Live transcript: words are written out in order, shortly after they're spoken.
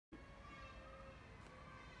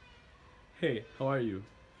Hey, how are you?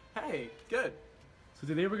 Hey, good. So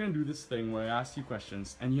today we're gonna do this thing where I ask you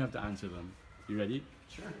questions and you have to answer them. You ready?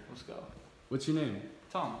 Sure, let's go. What's your name?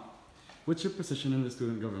 Tom, What's your position in the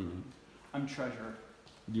student government? I'm treasurer.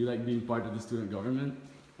 Do you like being part of the student government?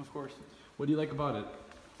 Of course. What do you like about it?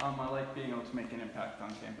 I like being able to make an impact on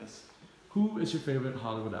campus. Who is your favorite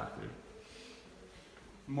Hollywood actor?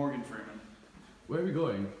 Morgan Freeman. Where are we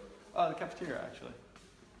going? The cafeteria, actually.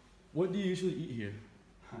 What do you usually eat here?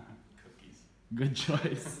 Cookies. Good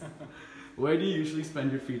choice. Where do you usually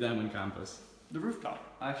spend your free time on campus? The rooftop.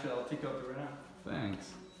 Actually, I'll take you out there right now.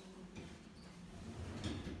 Thanks.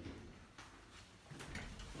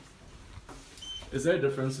 Is there a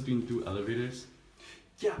difference between two elevators?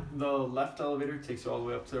 Yeah, the left elevator takes you all the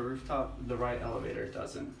way up to the rooftop. The right elevator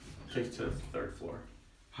doesn't. Takes you to the third floor.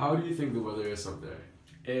 How do you think the weather is up there?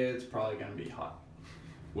 It's probably gonna be hot.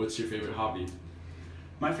 What's your favorite hobby?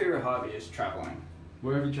 My favorite hobby is traveling.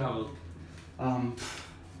 Where have you traveled?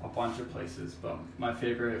 A bunch of places, but my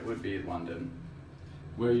favorite would be London.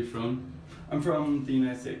 Where are you from? I'm from the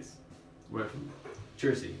United States. Where from?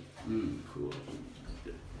 Jersey. Cool.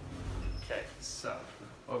 Okay, so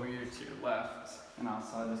over here to your left and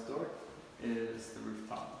outside this door is the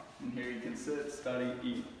rooftop. And here you can sit, study,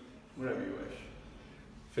 eat, whatever you wish.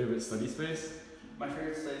 Favorite study space? My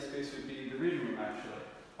favorite study space would be the reading room, actually.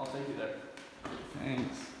 I'll take you there.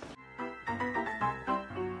 Thanks.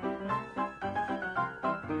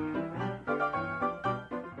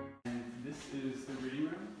 And this is the reading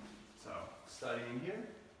room. So, studying here.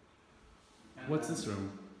 And What's then this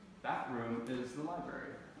room? That room is the library.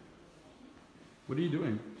 What are you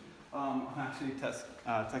doing? I'm actually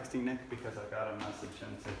texting Nick because I got a message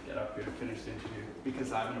and to get up here to finish the interview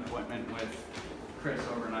because I have an appointment with Chris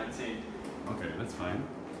over in IT. Okay, that's fine.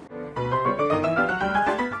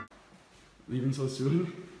 Leaving so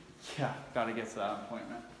soon? Yeah, gotta get to that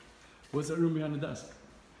appointment. What's that room behind the desk?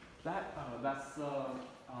 That's the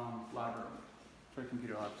lab room for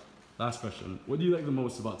computer labs. Last question. What do you like the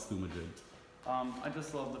most about STU Madrid? I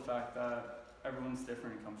just love the fact that everyone's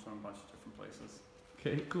different and comes from a bunch of different places.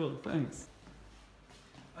 Okay, cool, thanks.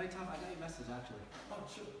 Hey Tom, I got your message actually. Oh,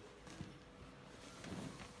 sure.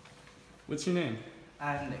 What's your name?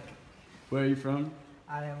 I'm Nick. Where are you from?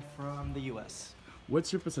 I am from the US.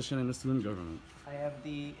 What's your position in the student government? I am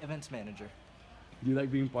the events manager. Do you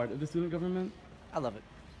like being part of the student government? I love it.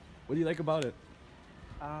 What do you like about it?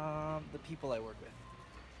 The people I work with.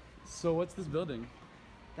 So what's this building?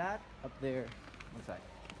 That up there, one sec.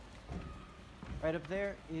 Right up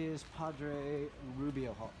there is Padre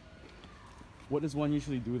Rubio Hall. What does one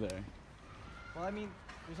usually do there? Well, I mean,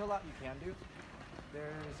 there's a lot you can do.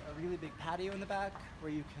 There's a really big patio in the back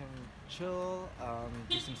where you can chill,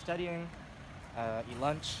 do some studying, eat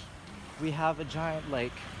lunch. We have a giant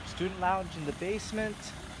student lounge in the basement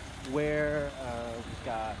where we've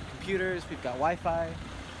got computers, we've got Wi-Fi,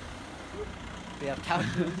 we have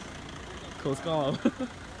couches. Close call. What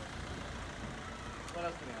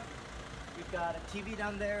else do we have? We've got a TV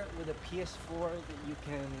down there with a PS4 that you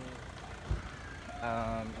can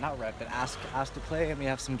not rent, but ask to play, and we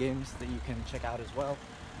have some games that you can check out as well.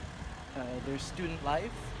 There's student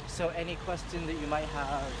life, so any question that you might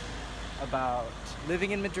have about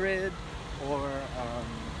living in Madrid or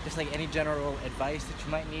just any general advice that you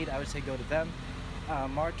might need, I would say go to them.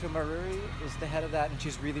 Marta Maruri is the head of that, and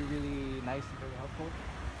she's really, really nice and very helpful.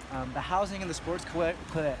 The housing and the sports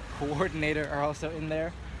coordinator are also in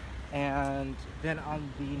there. And then on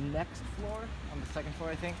the next floor, on the second floor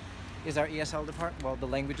I think, is our ESL department, well, the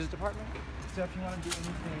languages department. So if you want to do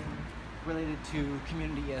anything related to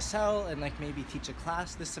community ESL and maybe teach a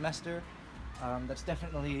class this semester, that's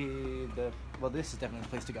definitely this is definitely the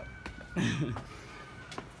place to go.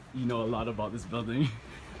 You know a lot about this building.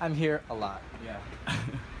 I'm here a lot, yeah.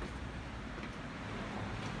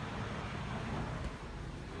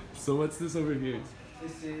 So what's this over here?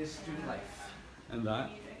 This is student life. And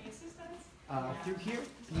that? Through here,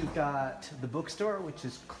 you've got the bookstore, which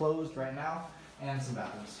is closed right now, and some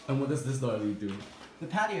bathrooms. And what does this door lead to? The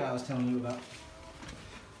patio I was telling you about.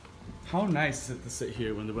 How nice is it to sit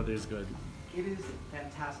here when the weather is good? It is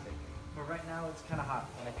fantastic. But right now it's kind of hot,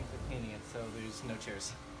 and I think they're cleaning it, so there's no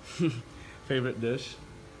chairs. Favorite dish?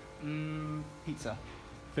 Pizza.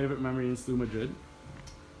 Favorite memory in STU Madrid?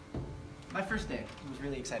 My first day was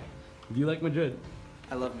really exciting. Do you like Madrid?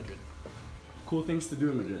 I love Madrid. Cool things to do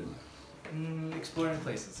in Madrid? Exploring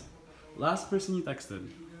places. Last person you texted?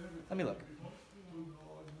 Let me look.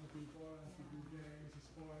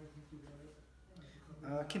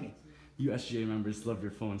 Kimmy. You SGA members love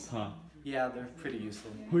your phones, huh? Yeah, they're pretty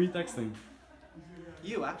useful. Who are you texting?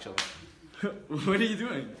 You, actually. What are you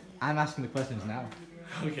doing? I'm asking the questions now.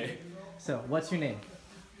 Okay. So, what's your name?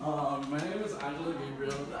 My name is Angela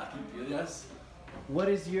Gabriel Yes. What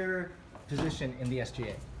is your position in the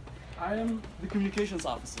SGA? I am the communications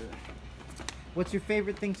officer. What's your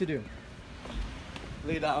favorite thing to do?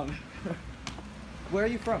 Lay down. Where are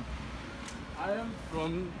you from? I am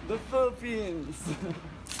from the Philippines.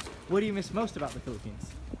 What do you miss most about the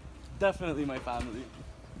Philippines? Definitely my family.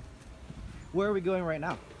 Where are we going right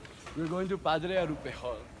now? We're going to Padre Arupe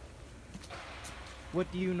Hall. What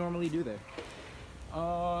do you normally do there?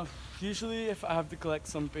 Usually if I have to collect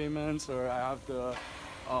some payments or I have to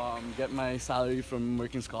get my salary from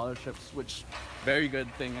working scholarships, which very good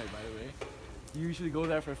thing by the way. You usually go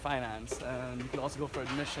there for finance, and you can also go for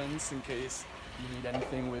admissions in case you need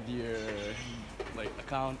anything with your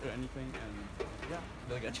account or anything, and yeah,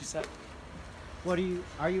 they'll get you set. Are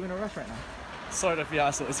you in a rush right now? Sort of, yeah,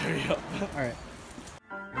 so let's hurry up. All right.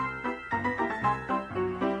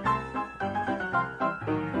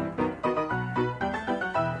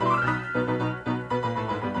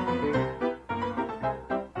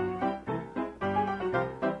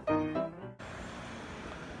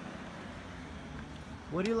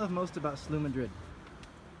 What do you love most about SLU Madrid?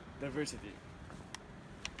 Diversity.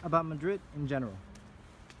 About Madrid in general?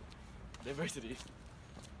 Diversity.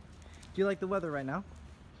 Do you like the weather right now?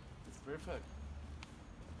 It's perfect.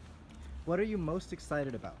 What are you most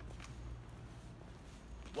excited about?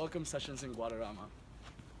 Welcome sessions in Guadarrama.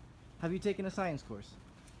 Have you taken a science course?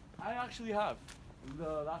 I actually have.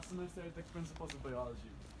 The last semester I took principles of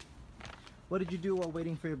biology. What did you do while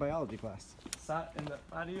waiting for your biology class? Sat in the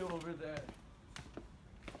patio over there.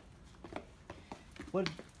 What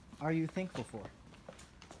are you thankful for?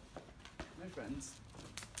 My friends.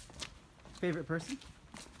 Favorite person?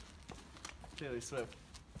 Taylor Swift.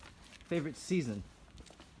 Favorite season?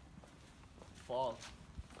 Fall.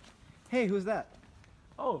 Hey, who's that?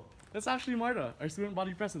 Oh, that's actually Marta, our student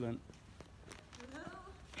body president. Hello.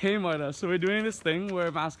 Hey Marta, so we're doing this thing where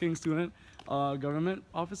I'm asking student government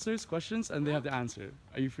officers questions and they have to answer.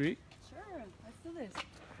 Are you free? Sure, let's do this.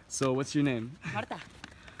 So what's your name? Marta,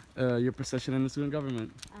 Your position in the student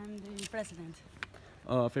government. I'm the president.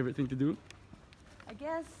 Favorite thing to do? I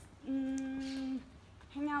guess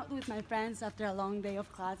hang out with my friends after a long day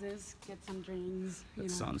of classes, get some drinks.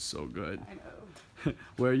 That sounds so good. I know.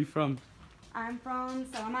 Where are you from? I'm from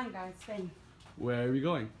Salamanca, Spain. Where are we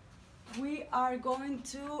going? We are going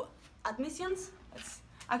to admissions.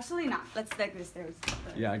 Actually, not. Let's take the stairs.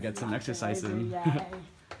 Yeah, get some exercise in. Yeah.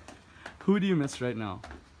 Who do you miss right now?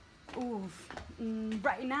 Oof.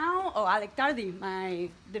 Right now, Alec Tardy,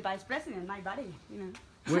 the vice president, my buddy.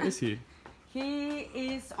 Where is he? He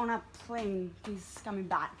is on a plane. He's coming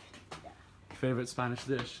back. Yeah. Favorite Spanish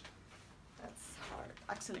dish? That's hard.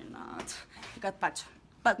 Actually not. Gazpacho.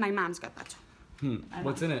 But my mom's gazpacho.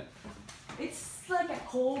 What's in it? It's like a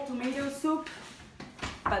cold tomato soup,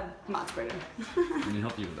 but much better. Let me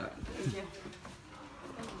help you with that. Thank you.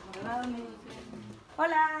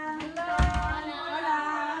 Hola. Hello.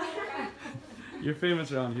 Hola. You're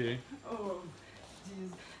famous around here. Oh, jeez.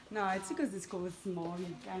 No, it's because the school is small.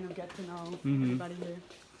 You kind of get to know everybody here.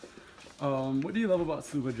 What do you love about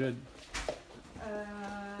SLU Madrid?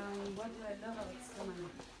 What do I love about Salamanca?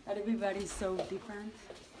 That everybody's so different.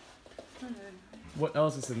 What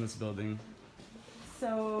else is in this building?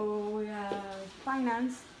 So we have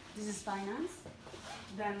finance. This is finance.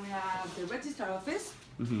 Then we have the register office.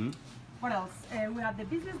 What else? We have the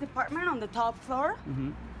business department on the top floor.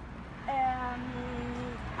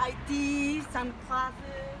 IT, some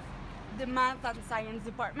classes, the math and science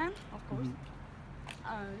department, of course.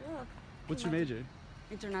 Yeah, What's your major?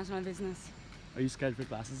 international business. Are you scared for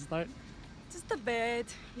classes to start? Just a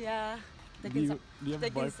bit, yeah. Do you have a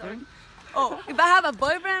boyfriend? Oh, if I have a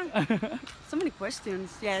boyfriend? So many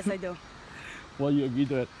questions. Yes, I do. Well, you agreed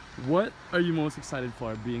to it. What are you most excited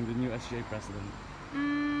for being the new SGA president?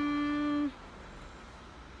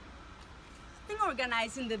 I think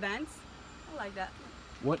organizing the events. I like that.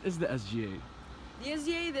 What is the SGA? The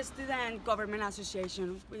SGA, the Student Government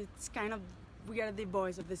Association, it's kind of, we are the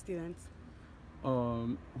voice of the students.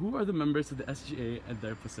 Who are the members of the SGA and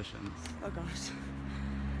their positions? Oh gosh.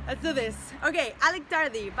 Let's do this. Okay, Alec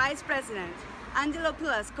Tardy, Vice President. Angelo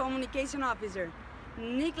Pilas, Communication Officer.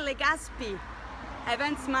 Nick Legaspi,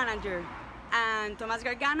 Events Manager. And Tomas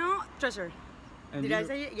Gargano, Treasurer. And Did I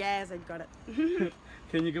say it? Yes, I got it.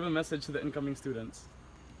 Can you give a message to the incoming students?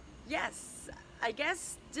 Yes, I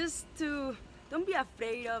guess just to don't be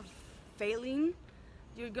afraid of failing.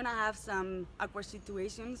 You're gonna have some awkward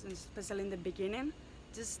situations, especially in the beginning.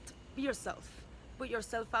 Just be yourself. Put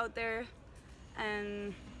yourself out there.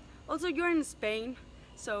 And also you're in Spain,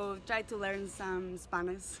 so try to learn some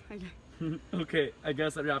Spanish. Okay. Okay, I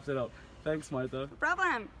guess that wraps it up. Thanks, Martha. No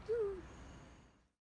problem. Woo.